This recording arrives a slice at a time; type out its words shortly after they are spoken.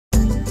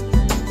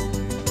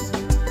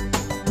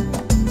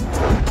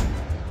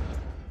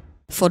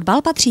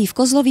Fotbal patří v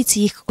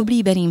Kozlovicích k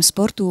oblíbeným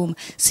sportům.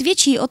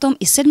 Svědčí o tom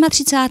i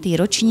 37.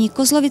 ročník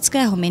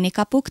Kozlovického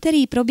MiniCupu,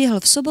 který proběhl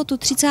v sobotu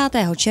 30.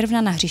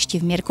 června na hřišti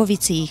v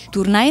Měrkovicích.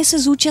 Turnaje se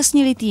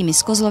zúčastnily týmy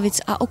z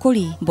Kozlovic a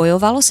okolí.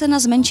 Bojovalo se na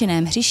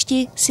zmenšeném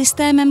hřišti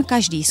systémem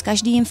každý s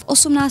každým v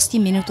 18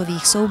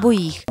 minutových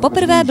soubojích.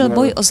 Poprvé byl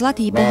boj o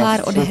zlatý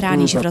pohár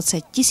odehrán již v roce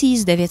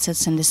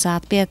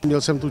 1975.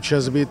 Měl jsem tu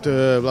čest být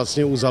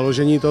vlastně u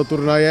založení toho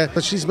turnaje.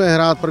 Začali jsme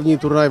hrát první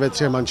turnaj ve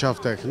 3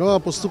 manšaftech. No a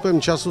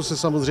postupem času se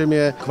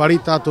samozřejmě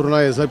kvalita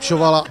turnaje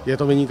zlepšovala. Je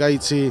to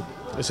vynikající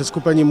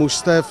seskupení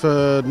mužstev.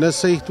 Dnes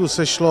se jich tu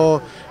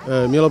sešlo,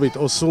 mělo být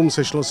 8,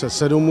 sešlo se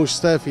 7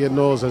 mužstev,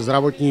 jedno ze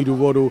zdravotních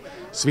důvodů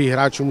svých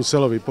hráčů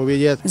muselo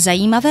vypovědět.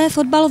 Zajímavé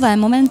fotbalové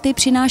momenty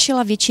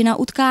přinášela většina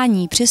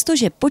utkání,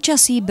 přestože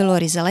počasí bylo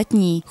ryze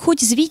letní.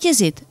 Chuť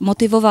zvítězit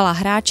motivovala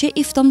hráče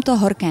i v tomto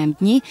horkém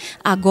dni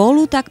a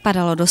gólů tak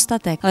padalo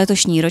dostatek.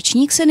 Letošní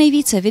ročník se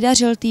nejvíce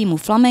vydařil týmu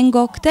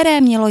Flamengo,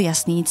 které mělo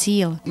jasný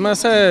cíl. Jsme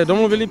se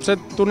domluvili před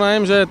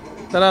turnajem, že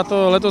teda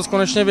to letos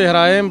konečně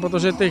vyhrajeme,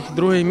 protože těch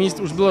druhých míst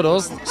už bylo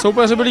dost.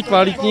 Soupeři byli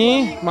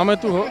kvalitní, máme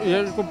tu,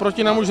 jako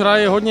proti nám už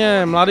hraje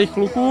hodně mladých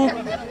kluků,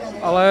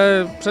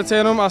 ale přece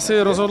jenom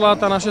asi rozhodla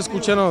ta naše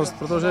zkušenost,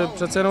 protože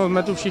přece jenom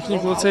jsme tu všichni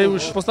kluci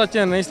už v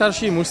podstatě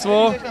nejstarší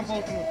mužstvo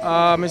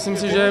a myslím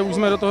si, že už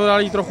jsme do toho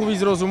dali trochu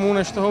víc rozumu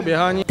než toho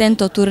běhání.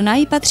 Tento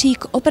turnaj patří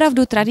k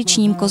opravdu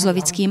tradičním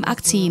kozlovickým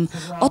akcím.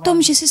 O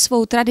tom, že si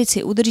svou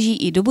tradici udrží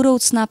i do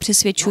budoucna,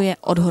 přesvědčuje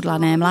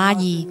odhodlané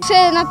mládí.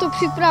 Se na to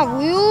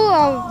připravuju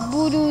a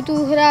budu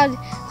tu hrát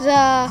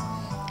za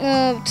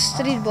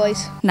Street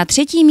Boys. Na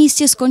 3.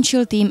 místě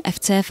skončil tým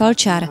FC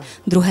Felčar.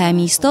 2.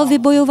 místo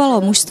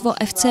vybojovalo mužstvo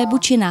FC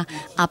Bučina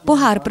a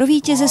pohár pro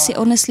vítěze si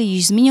odnesli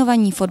již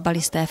zmiňovaní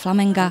fotbalisté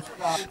Flamenga.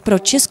 Pro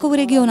Českou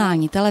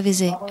regionální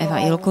televizi Eva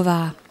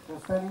Ilková.